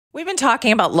We've been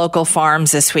talking about local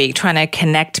farms this week, trying to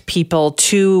connect people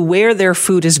to where their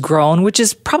food is grown, which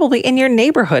is probably in your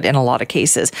neighborhood in a lot of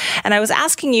cases. And I was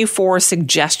asking you for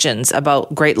suggestions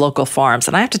about great local farms.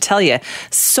 And I have to tell you,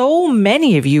 so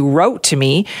many of you wrote to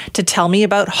me to tell me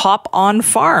about Hop On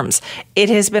Farms. It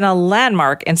has been a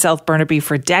landmark in South Burnaby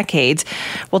for decades.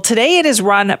 Well, today it is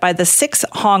run by the 6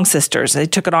 Hong sisters. They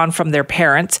took it on from their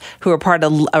parents, who are part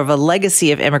of a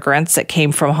legacy of immigrants that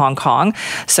came from Hong Kong.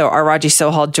 So our Raji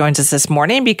Sohal joins us this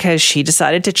morning because she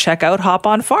decided to check out Hop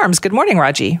On Farms. Good morning,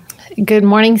 Raji. Good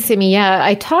morning, Simi. Yeah,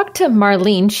 I talked to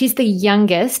Marlene. She's the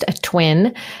youngest, a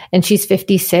twin, and she's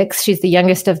 56. She's the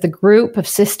youngest of the group of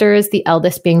sisters, the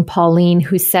eldest being Pauline,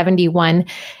 who's 71.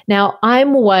 Now,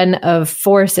 I'm one of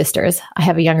 4 sisters. I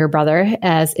have a younger brother,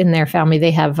 as in their family,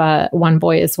 they have one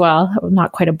boy as well.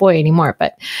 Not quite a boy anymore,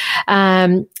 but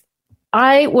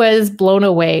I was blown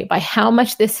away by how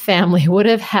much this family would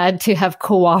have had to have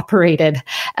cooperated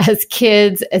as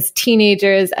kids, as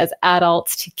teenagers, as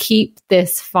adults to keep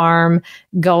this farm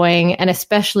going, and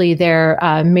especially their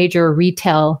major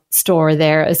retail store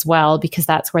there as well, because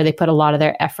that's where they put a lot of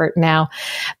their effort now.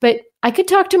 But I could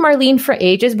talk to Marlene for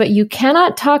ages, but you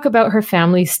cannot talk about her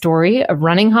family's story of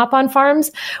running Hop On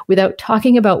Farms without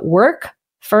talking about work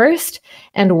first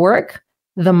and work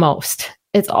the most.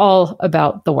 It's all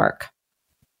about the work.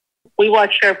 We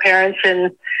watched our parents,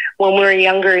 and when we were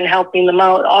younger and helping them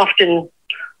out,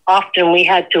 often we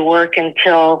had to work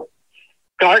until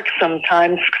dark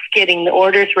sometimes, getting the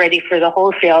orders ready for the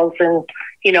wholesales. And,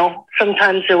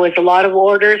 sometimes there was a lot of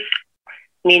orders,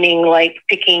 meaning like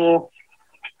picking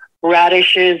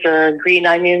radishes or green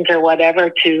onions or whatever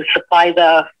to supply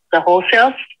the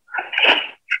wholesales.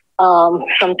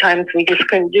 Sometimes we just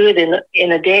couldn't do it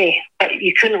in a day.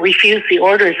 You couldn't refuse the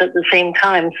orders at the same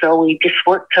time, so we just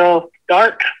worked till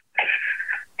dark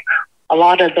a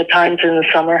lot of the times in the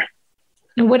summer.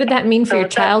 And what did that mean for your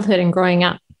childhood and growing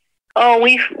up? Oh,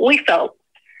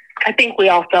 I think we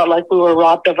all felt like we were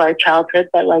robbed of our childhood,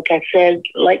 but like I said,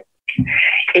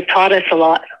 it taught us a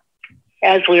lot.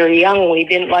 As we were young, we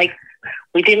didn't like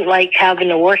having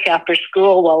to work after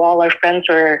school while all our friends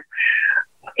were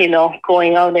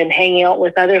going out and hanging out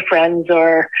with other friends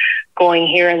or going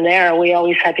here and there. We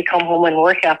always had to come home and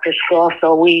work after school.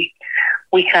 So we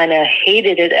kind of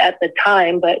hated it at the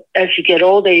time, but as you get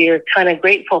older, you're kind of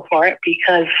grateful for it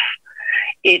because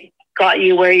it got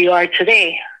you where you are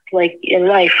today, like in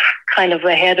life, kind of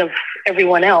ahead of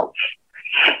everyone else,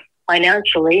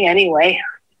 financially anyway.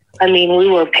 I mean, we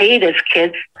were paid as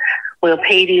kids. We were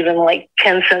paid even like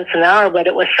 10 cents an hour, but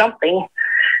it was something.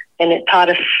 And it taught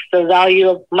us the value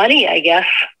of money, I guess,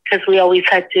 because we always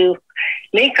had to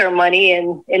make our money,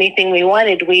 and anything we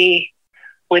wanted, we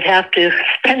would have to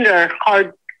spend our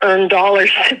hard-earned dollars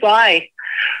to buy.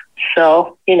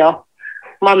 So,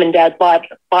 Mom and Dad bought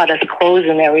us clothes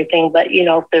and everything, but,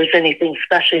 if there's anything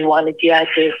special you wanted, you had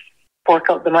to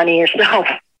fork out the money yourself,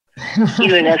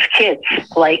 even as kids.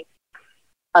 Like,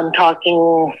 I'm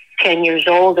talking 10 years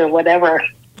old or whatever.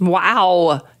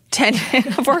 Wow.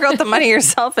 Fork out the money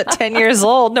yourself at 10 years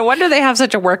old. No wonder they have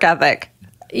such a work ethic.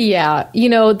 Yeah.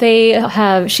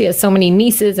 She has so many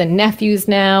nieces and nephews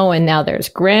now, and now there's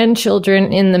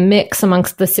grandchildren in the mix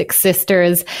amongst the 6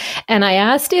 sisters. And I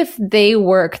asked if they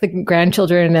work, the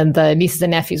grandchildren and the nieces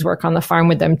and nephews work on the farm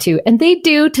with them too. And they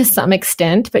do to some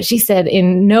extent, but she said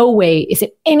in no way is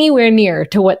it anywhere near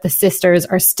to what the sisters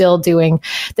are still doing.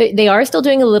 They are still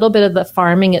doing a little bit of the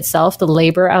farming itself, the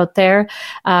labor out there.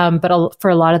 But for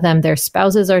a lot of them, their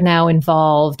spouses are now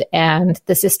involved, and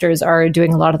the sisters are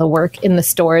doing a lot of the work in the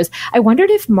stores. I wondered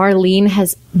if Marlene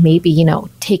has maybe,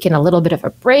 taken a little bit of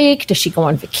a break. Does she go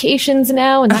on vacations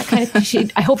now and that kind of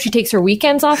thing? I hope she takes her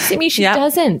weekends off, Simi. She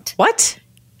doesn't. What?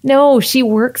 No, she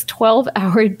works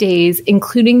 12-hour days,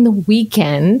 including the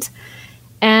weekend.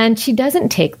 And she doesn't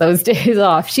take those days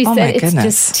off. She said it's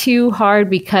just too hard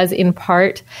because, in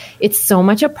part, it's so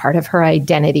much a part of her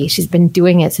identity. She's been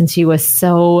doing it since she was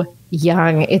so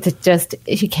young. It's just,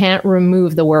 she can't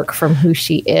remove the work from who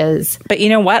she is. But you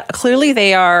know what? Clearly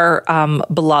they are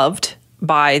beloved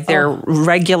by their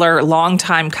regular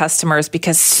longtime customers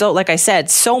because like I said,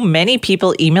 so many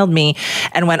people emailed me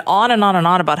and went on and on and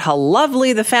on about how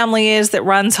lovely the family is that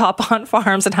runs Hop On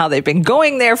Farms and how they've been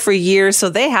going there for years. So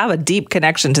they have a deep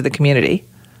connection to the community.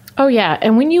 Oh, yeah.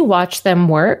 And when you watch them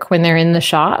work, when they're in the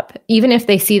shop, even if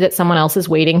they see that someone else is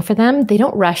waiting for them, they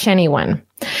don't rush anyone.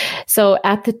 So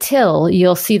at the till,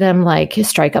 you'll see them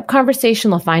strike up conversation.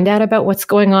 They'll find out about what's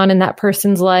going on in that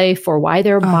person's life or why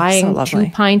they're buying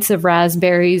 2 pints of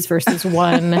raspberries versus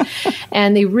 1.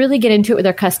 And they really get into it with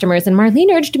their customers. And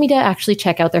Marlene urged me to actually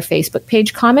check out their Facebook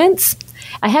page comments.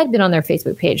 I had been on their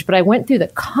Facebook page, but I went through the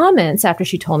comments after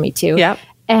she told me to. Yep.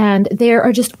 And there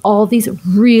are just all these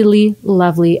really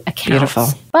lovely accounts. Beautiful.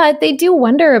 But they do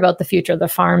wonder about the future of the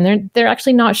farm. They're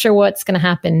actually not sure what's going to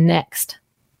happen next.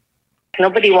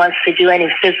 Nobody wants to do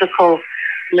any physical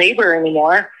labor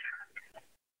anymore.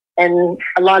 And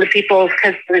a lot of people,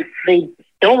 because they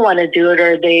don't want to do it,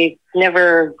 or they've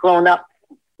never grown up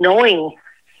knowing,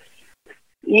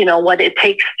 what it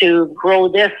takes to grow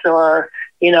this, or,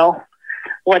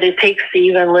 what it takes to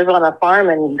even live on a farm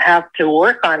and have to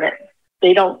work on it.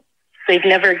 They've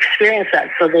never experienced that.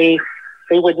 So it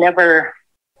would never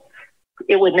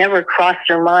cross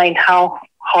their mind how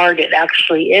hard it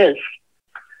actually is.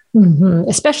 Mm-hmm.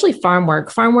 Especially farm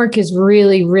work. Farm work is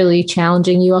really, really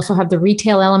challenging. You also have the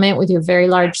retail element with your very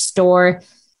large store.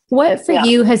 What for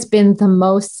you has been the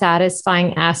most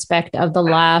satisfying aspect of the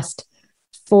last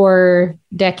 4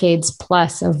 decades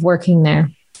plus of working there?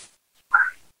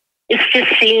 It's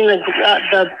just seeing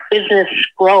the business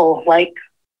grow.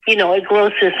 It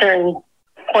grows to a certain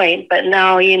point, but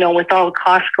now, with all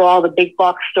Costco, all the big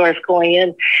box stores going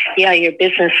in, your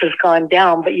business has gone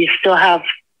down, but you still have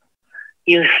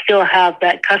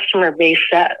that customer base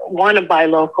that want to buy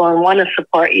local and want to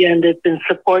support you, and they've been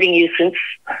supporting you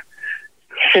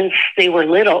since they were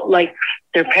little. Like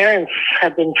their parents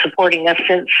have been supporting us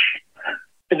since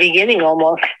the beginning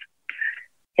almost.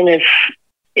 And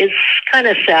it's kind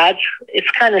of sad. It's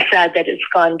kind of sad that it's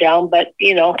gone down, but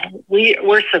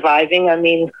we're surviving. I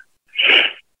mean,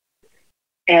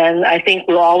 and I think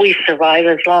we'll always survive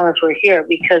as long as we're here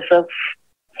because of,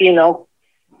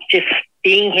 just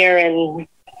being here and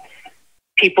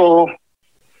people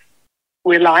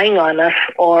relying on us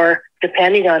or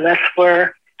depending on us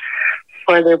for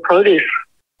their produce.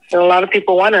 And a lot of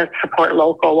people want to support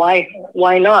local.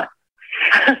 Why not?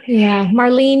 Yeah.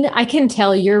 Marlene, I can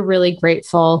tell you're really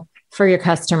grateful for your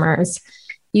customers.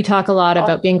 You talk a lot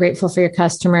about being grateful for your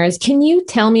customers. Can you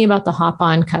tell me about the Hop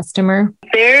On customer?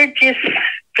 They're just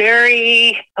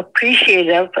very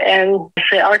appreciative, and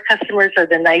our customers are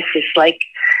the nicest.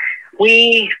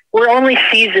 We're only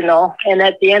seasonal, and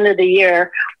at the end of the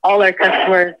year, all our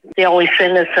customers, they always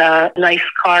send us a nice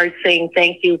card saying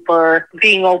thank you for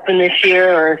being open this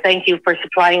year, or thank you for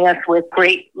supplying us with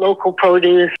great local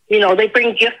produce. They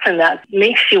bring gifts, and that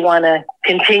makes you want to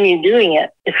continue doing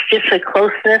it. It's just a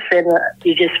closeness, and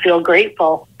you just feel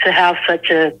grateful to have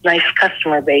such a nice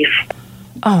customer base.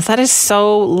 Oh, that is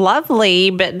so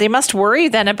lovely, but they must worry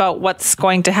then about what's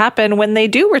going to happen when they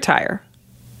do retire.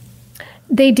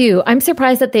 They do. I'm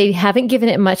surprised that they haven't given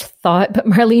it much thought, but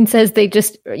Marlene says they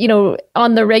just,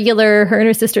 on the regular, her and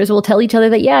her sisters will tell each other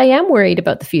that, I am worried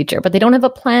about the future, but they don't have a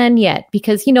plan yet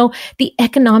because, the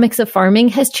economics of farming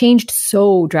has changed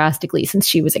so drastically since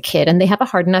she was a kid, and they have a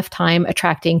hard enough time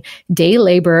attracting day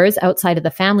laborers outside of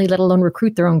the family, let alone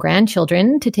recruit their own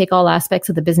grandchildren to take all aspects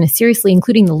of the business seriously,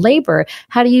 including the labor.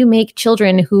 How do you make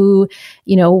children who,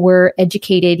 were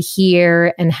educated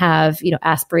here and have,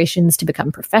 aspirations to become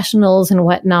professionals and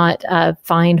whatnot,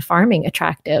 find farming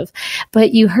attractive?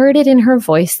 But you heard it in her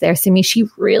voice there, Simi. She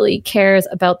really cares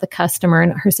about the customer,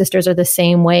 and her sisters are the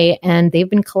same way. And they've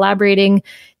been collaborating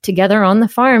together on the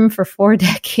farm for 4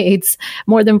 decades,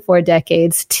 more than 4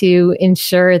 decades, to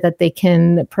ensure that they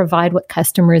can provide what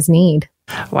customers need.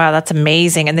 Wow, that's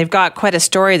amazing. And they've got quite a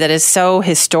story that is so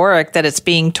historic that it's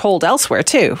being told elsewhere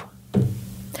too.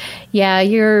 Yeah,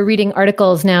 you're reading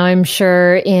articles now, I'm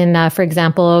sure, in, for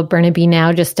example, Burnaby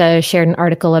Now just shared an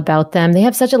article about them. They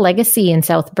have such a legacy in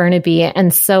South Burnaby.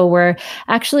 And so we're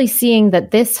actually seeing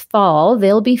that this fall,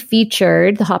 they'll be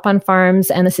featured, the Hop On Farms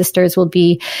and the sisters will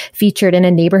be featured in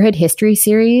a neighborhood history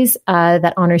series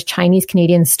that honors Chinese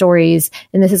Canadian stories.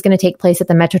 And this is going to take place at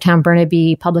the Metrotown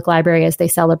Burnaby Public Library as they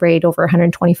celebrate over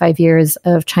 125 years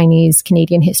of Chinese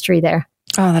Canadian history there.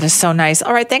 Oh, that is so nice.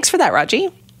 All right. Thanks for that, Raji.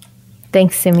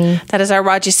 Thanks, Simi. That is our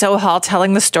Raji Sohal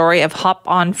telling the story of Hop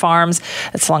On Farms.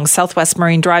 It's along Southwest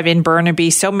Marine Drive in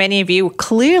Burnaby. So many of you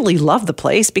clearly love the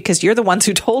place because you're the ones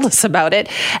who told us about it.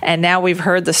 And now we've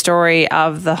heard the story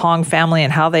of the Hong family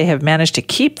and how they have managed to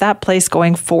keep that place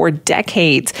going for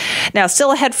decades. Now,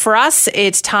 still ahead for us,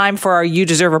 it's time for our You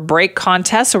Deserve a Break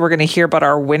contest. So we're going to hear about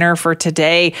our winner for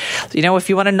today. If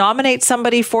you want to nominate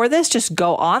somebody for this, just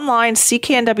go online,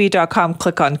 cknw.com,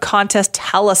 click on contest,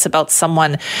 tell us about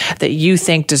someone that you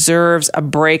think deserves a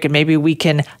break, and maybe we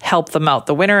can help them out.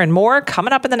 The winner and more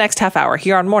coming up in the next half hour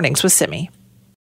here on Mornings with Simi.